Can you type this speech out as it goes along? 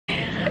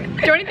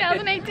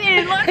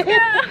2018, let's go.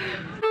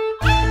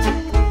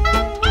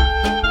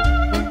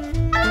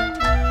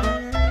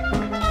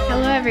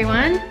 Hello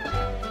everyone.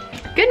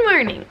 Good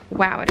morning.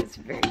 Wow, it is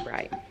very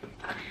bright.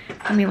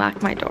 Let me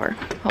lock my door.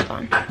 Hold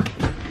on.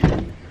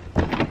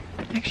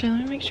 Actually,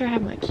 let me make sure I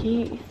have my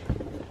keys.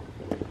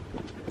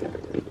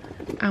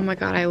 Oh my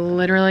god, I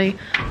literally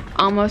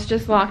almost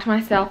just locked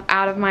myself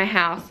out of my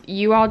house.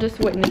 You all just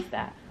witnessed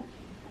that.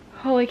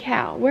 Holy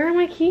cow, where are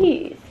my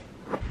keys?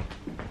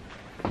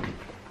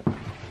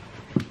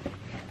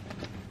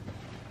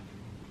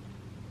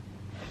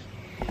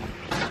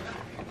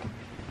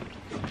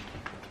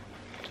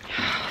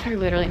 They're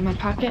literally in my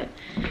pocket.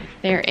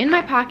 They're in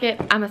my pocket.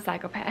 I'm a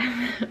psychopath.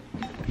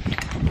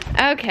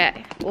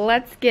 Okay,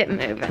 let's get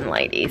moving,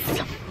 ladies.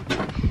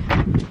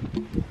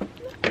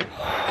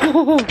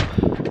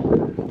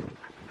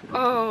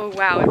 Oh,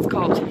 wow, it's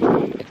cold.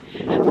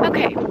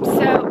 Okay,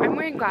 so I'm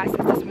wearing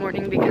glasses this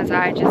morning because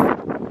I just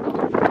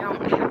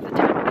don't have the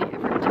time of the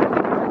effort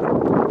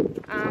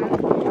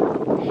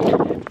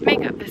to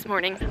makeup this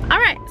morning. All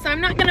right, so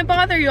I'm not gonna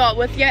bother you all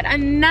with yet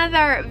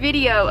another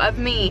video of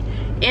me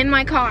in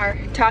my car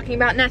talking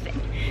about nothing.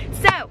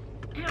 So,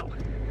 ow.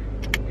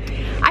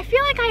 I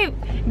feel like I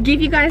give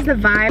you guys the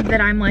vibe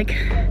that I'm like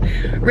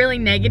really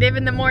negative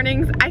in the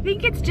mornings. I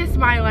think it's just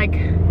my like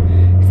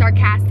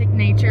sarcastic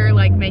nature,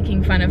 like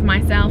making fun of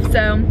myself.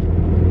 So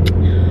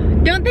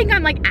don't think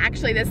I'm like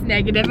actually this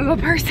negative of a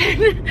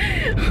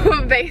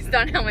person based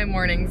on how my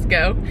mornings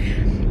go.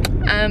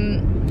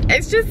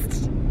 It's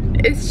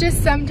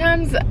just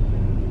sometimes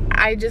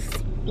I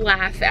just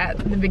laugh at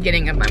the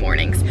beginning of my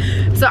mornings.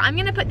 So I'm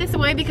gonna put this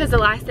away because the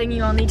last thing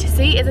you all need to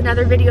see is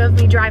another video of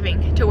me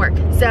driving to work.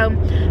 So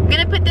I'm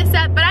gonna put this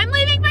up, but I'm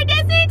leaving for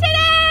Disney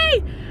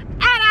today!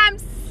 And I'm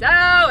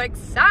so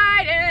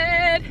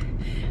excited!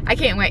 I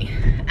can't wait.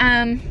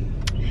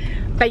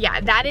 But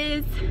yeah, that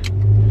is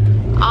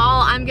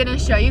all I'm gonna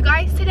show you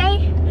guys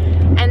today.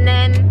 And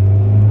then,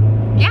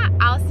 yeah,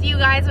 I'll see you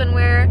guys when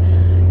we're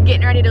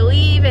getting ready to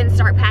leave and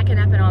start packing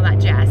up and all that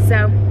jazz.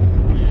 So,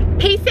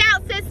 peace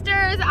out,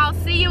 sisters. I'll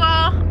see you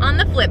all on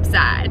the flip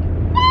side.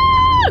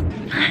 Woo!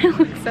 I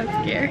look so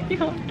scared.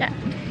 Oh, okay.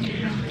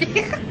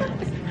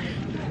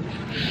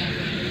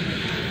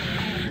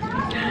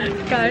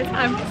 Guys,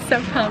 I'm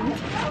so pumped.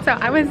 So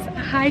I was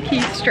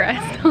high-key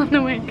stressed on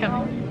the way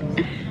coming.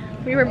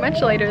 We were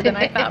much later than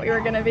I thought we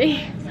were gonna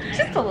be.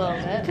 Just a little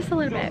bit. Just a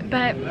little bit.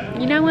 But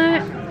you know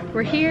what?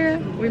 We're here.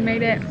 We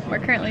made it. We're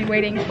currently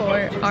waiting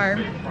for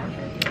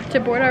to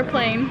board our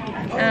plane.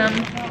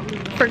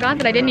 Forgot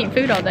that I didn't eat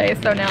food all day,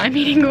 so now I'm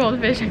eating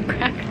goldfish and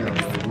crackers.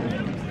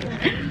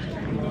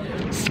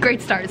 It's a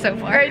great start so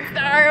far. Great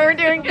start. We're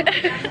doing good.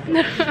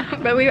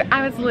 But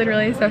I was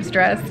literally so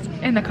stressed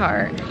in the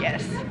car.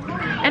 Yes.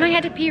 And I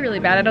had to pee really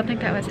bad. I don't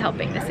think that was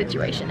helping the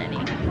situation any.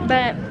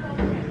 But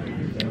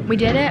we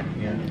did it.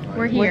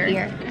 We're here. We're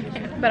here.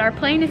 But our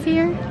plane is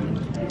here.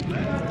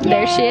 Yay,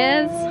 there she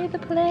is. The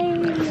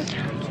plane.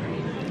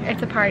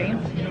 It's a party.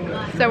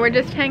 So we're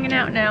just hanging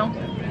out now,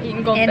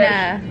 eating goldfish.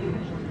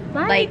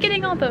 Why are you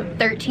getting all the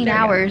 13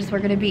 hours we're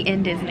gonna be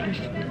in Disney.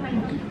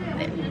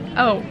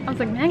 Oh, I was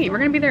like, Maggie, we're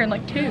gonna be there in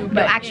like 2. But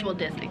no, actual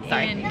Disney,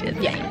 sorry. In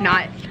Disney. Yeah,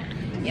 not,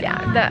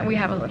 yeah, that we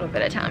have a little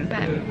bit of time,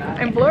 but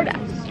in Florida.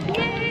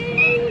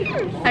 Yay!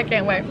 I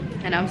can't wait.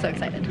 And I'm so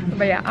excited.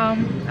 But yeah,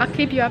 I'll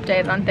keep you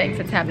updated on things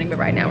that's happening, but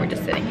right now we're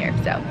just sitting here,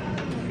 so.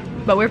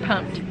 But we're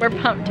pumped. We're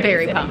pumped to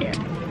Very be pumped. Here.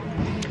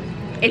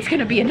 It's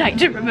gonna be a night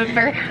to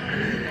remember.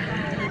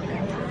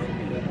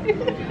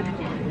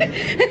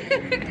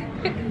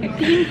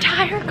 The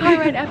entire car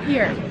right up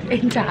here.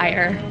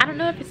 Entire. I don't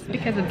know if it's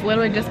because it's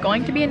literally just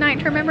going to be a night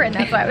to remember and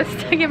that's why I was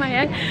stuck in my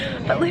head.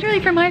 But literally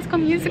from High School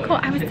Musical,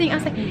 I was like,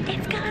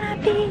 it's gonna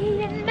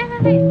be a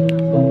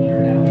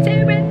night to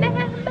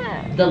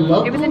remember. The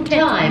local it was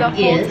intense time the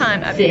whole is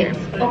time up here.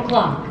 6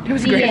 o'clock. It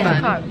was great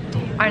fun.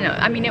 I know,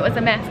 I mean it was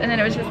a mess and then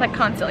it was just like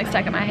constantly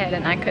stuck in my head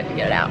and I couldn't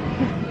get it out.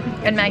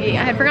 And Maggie,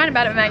 I had forgotten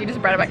about it, but Maggie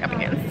just brought it back up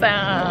again, so.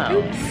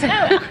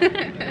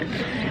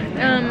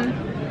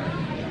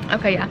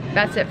 Okay, yeah,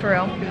 that's it for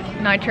real.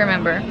 Night to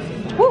remember.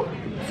 Woo!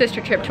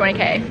 Sister trip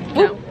 20K.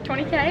 No,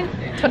 20K?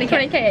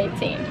 20K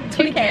 18.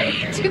 20K.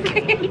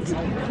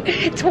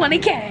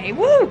 20K,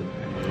 woo!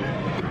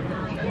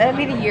 That'd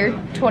be the year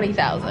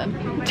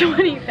 20,000.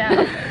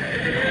 20,000.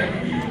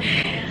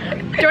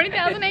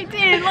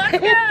 2018, let's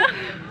go!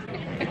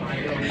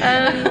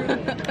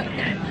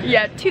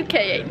 Yeah,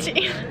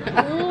 2K18.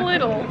 A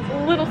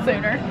little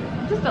sooner.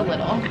 Just a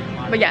little.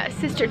 But yeah,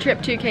 sister trip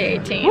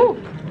 2K18. Woo!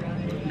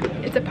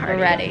 It's a party.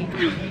 We're ready.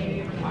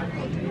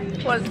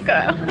 Let's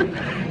go.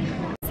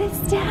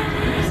 Sister.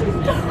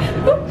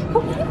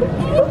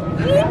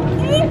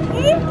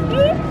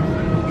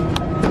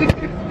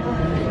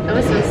 That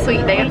was some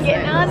sweet dancing.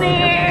 Getting on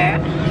there.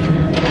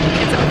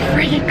 It's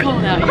freaking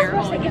cold out here.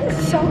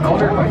 It's so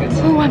cold.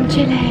 Oh, I'm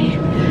chilly.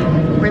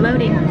 We're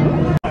loading.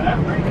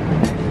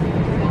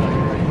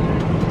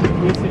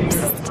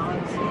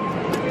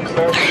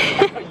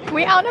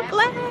 We out of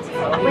blast.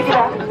 We can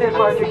access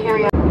larger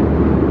carry-out.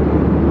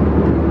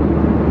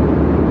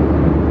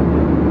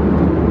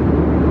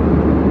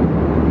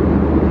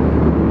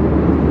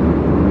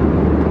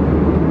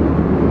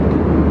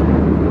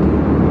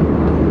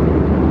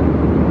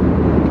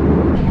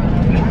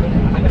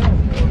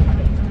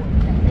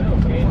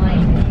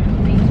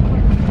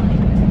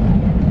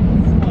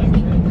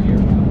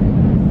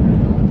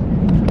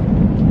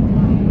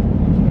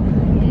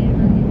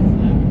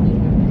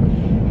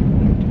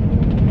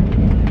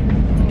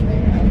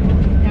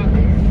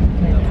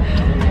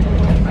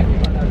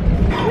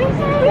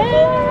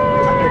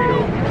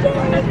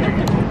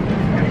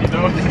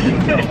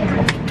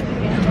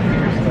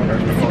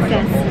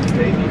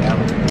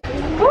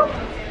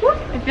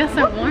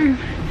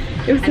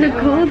 It was so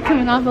cold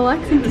coming off of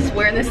Lexington. Just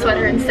wearing this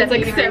sweater in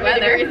 70-degree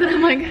weather. And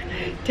I'm like,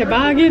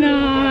 toboggan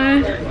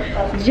on,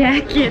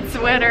 jacket,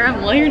 sweater,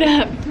 I'm layered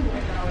up.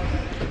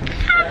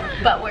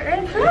 But we're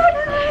in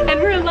Florida. And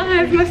we're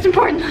alive, most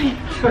importantly.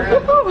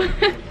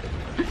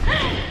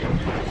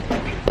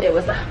 It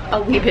was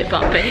a wee bit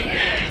bumpy.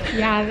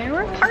 Yeah, there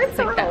were parts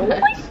like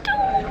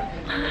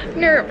that.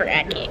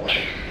 Nerve-wracking.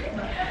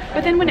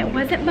 But then when it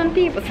wasn't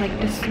bumpy, it was like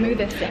the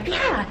smoothest thing.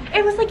 Yeah,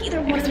 it was like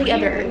either one or the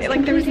other.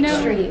 Like there was no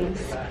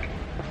extremes.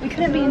 We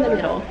couldn't be in the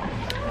middle.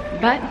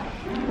 But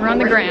we're on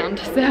the ground,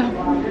 so.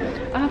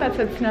 Oh, that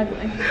said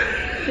snuggling.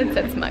 It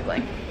said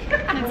smuggling.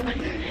 That's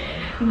fine.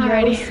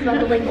 Alrighty.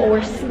 Snuggling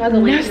or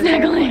snuggling. No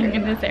snuggling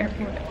in this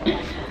airport.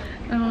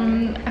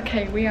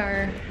 Okay, we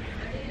are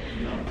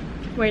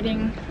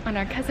waiting on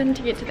our cousin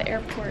to get to the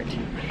airport.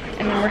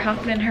 And then we're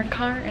hopping in her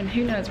car and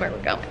who knows where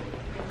we're going.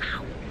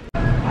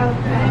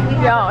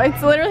 Okay. Y'all,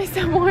 it's literally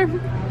so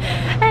warm.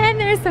 And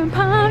there's some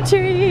palm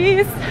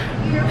trees.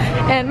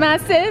 And my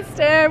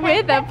sister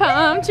with a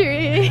palm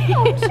tree.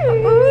 We're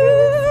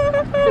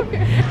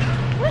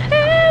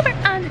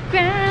on the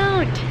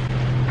ground.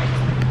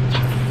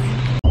 Yes.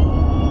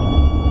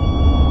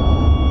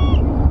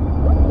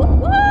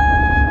 Woo!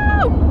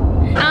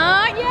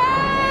 Oh,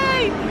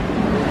 yay!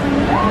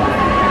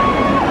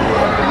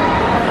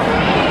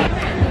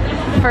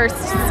 First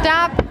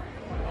stop.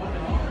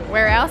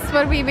 Where else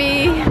would we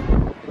be?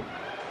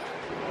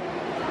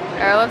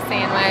 Earl of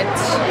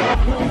Sandwich.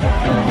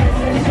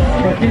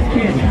 But this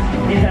kid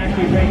is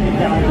actually rated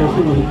down to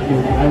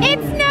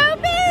It's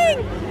snowing!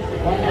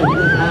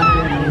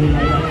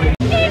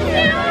 It's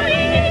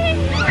snowing!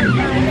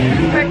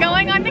 We're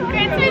going on the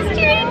Christmas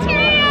tree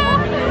trail!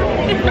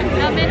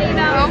 How many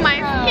now? Oh, my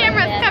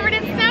camera's covered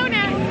in snow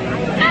now.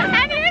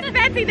 And here's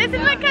Betsy. This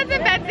is my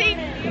cousin Betsy.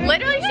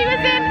 Literally, she was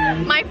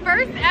in my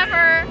first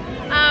ever,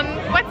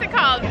 what's it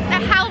called? A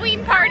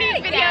Halloween party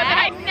video that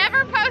I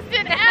never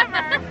posted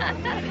ever.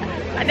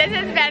 This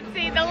is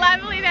Betsy, the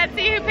lovely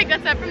Betsy who picked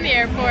us up from the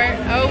airport.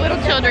 Oh, little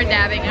children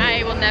dabbing.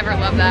 I will never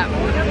love that.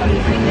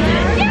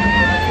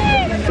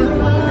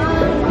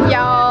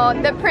 Y'all,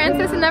 the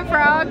princess and the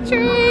frog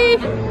tree.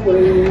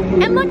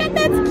 And look at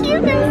this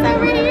cuteness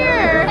over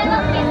here.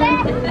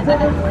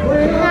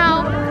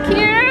 How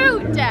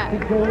cute.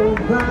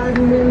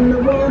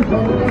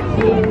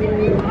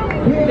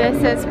 This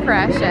is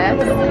precious.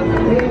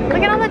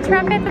 Look at all the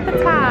trumpets at the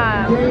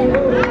top.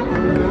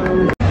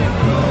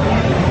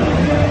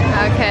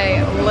 Okay,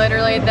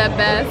 literally the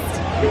best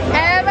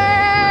ever.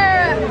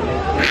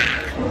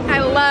 I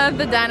love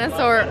the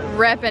dinosaur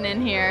repping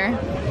in here.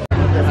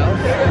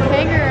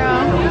 Hey girl.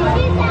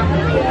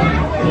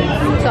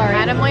 Sorry.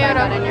 Madam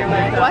Leota.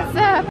 What's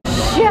up?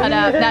 Shut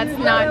up, that's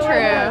not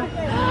true.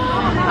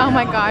 Oh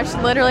my gosh,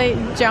 literally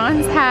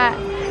John's hat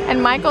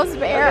and Michael's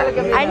bear.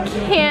 I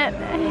can't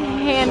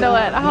handle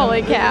it,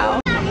 holy cow.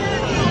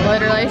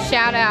 Literally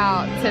shout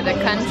out to the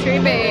country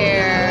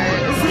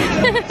bears.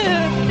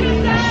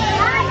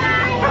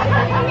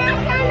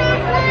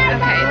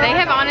 Okay, they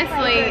have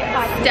honestly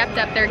stepped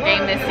up their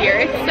game this year.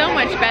 It's so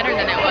much better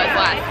than it was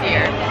last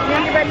year.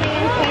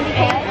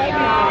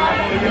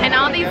 And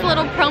all these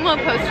little promo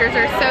posters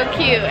are so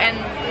cute, and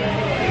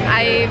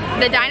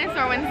the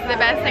dinosaur one's the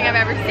best thing I've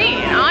ever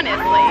seen,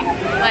 honestly,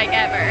 like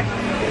ever.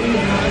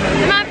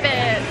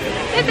 Muppets,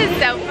 this is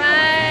so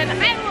fun.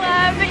 I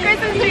love the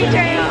Christmas tree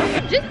trail.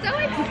 Just so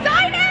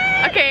excited.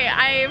 Okay,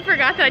 I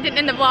forgot that I didn't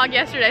end the vlog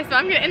yesterday, so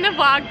I'm gonna end the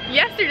vlog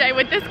yesterday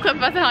with this clip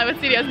of us in Hollywood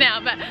Studios now,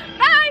 but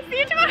bye, see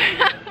you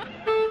tomorrow.